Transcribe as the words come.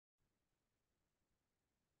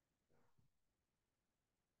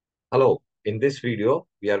Hello, in this video,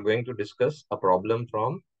 we are going to discuss a problem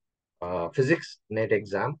from physics net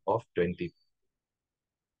exam of 20.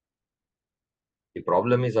 The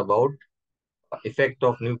problem is about effect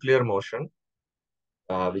of nuclear motion,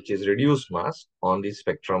 which is reduced mass on the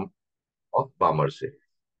spectrum of Balmer series.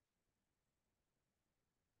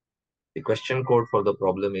 The question code for the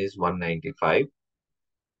problem is 195.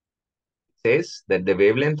 It says that the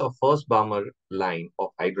wavelength of first Balmer line of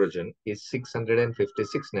hydrogen is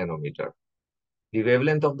 656 nanometer. The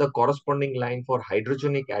wavelength of the corresponding line for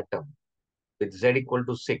hydrogenic atom with Z equal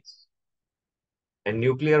to 6 and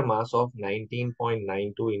nuclear mass of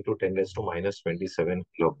 19.92 into 10 raised to minus 27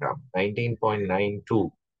 kilogram.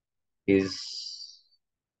 19.92 is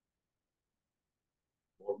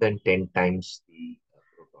more than 10 times the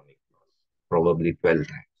protonic mass, probably 12 times.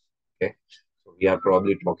 Okay, so we are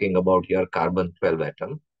probably talking about here carbon 12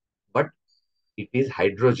 atom, but it is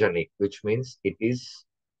hydrogenic, which means it is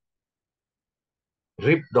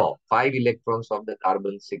ripped off. 5 electrons of the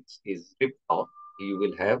carbon 6 is ripped off. You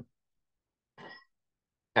will have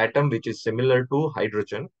atom which is similar to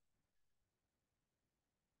hydrogen,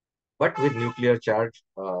 but with nuclear charge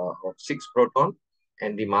of 6 proton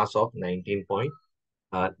and the mass of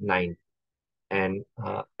 19.9. And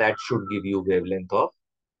that should give you wavelength of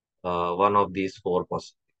one of these four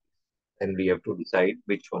possibilities. And we have to decide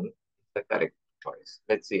which one is the correct choice.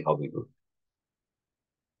 Let's see how we do it.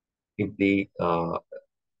 If the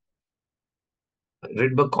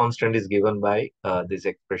Rydberg constant is given by this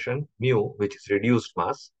expression mu, which is reduced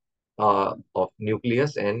mass of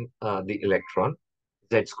nucleus and the electron,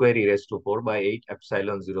 z square e raised to 4 by 8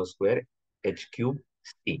 epsilon 0 square h cube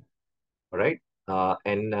c. All right.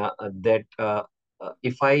 And that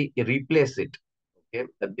if I replace it, okay,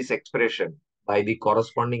 this expression by the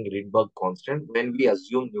corresponding Rydberg constant, when we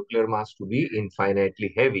assume nuclear mass to be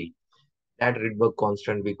infinitely heavy, that Rydberg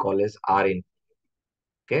constant we call as R in.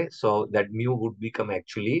 Okay, so that mu would become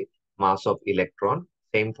actually mass of electron,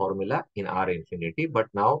 same formula in R infinity, but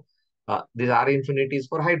now this R infinity is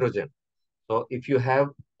for hydrogen. So if you have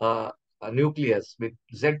a nucleus with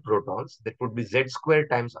Z protons, that would be Z square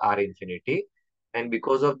times R infinity. And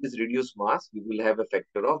because of this reduced mass, we will have a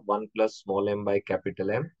factor of 1 plus small m by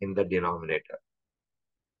capital M in the denominator.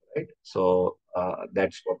 Right? So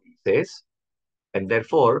that's what it says. And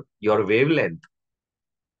therefore, your wavelength,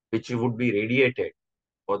 which would be radiated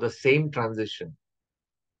for the same transition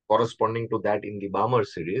corresponding to that in the Balmer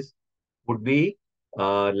series, would be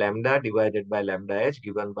lambda divided by lambda h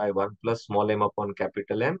given by 1 plus small m upon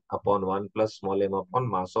capital M upon 1 plus small m upon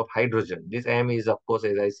mass of hydrogen. This m is, of course,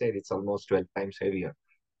 as I said, it's almost 12 times heavier,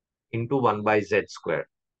 into 1 by z square,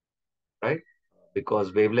 right?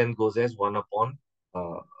 Because wavelength goes as 1 upon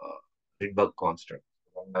Rydberg constant,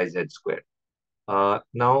 1 by z square.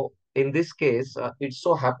 Now, in this case, it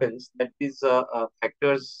so happens that these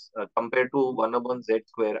factors compared to 1 upon z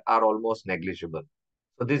square are almost negligible.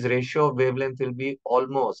 So this ratio of wavelength will be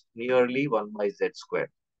almost nearly 1 by z square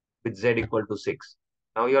with z equal to 6.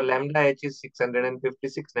 Now your lambda h is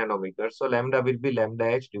 656 nanometers. So lambda will be lambda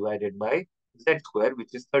h divided by z square,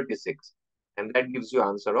 which is 36. And that gives you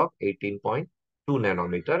answer of 18.2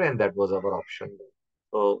 nanometer. And that was our option.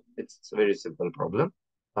 So it's a very simple problem.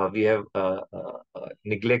 We have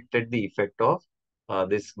neglected the effect of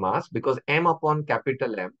this mass because m upon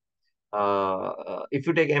capital M, if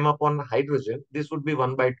you take m upon hydrogen, this would be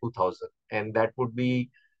 1 by 2000, and that would be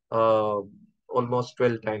almost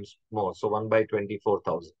 12 times more. So 1 by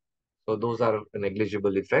 24,000. So those are a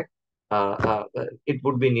negligible effect. It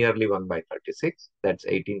would be nearly 1 by 36. That's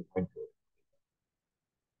 18.2.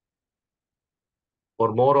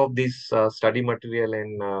 For more of this study material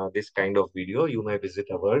and this kind of video, you may visit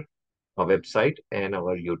our website and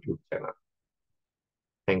our YouTube channel.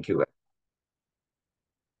 Thank you.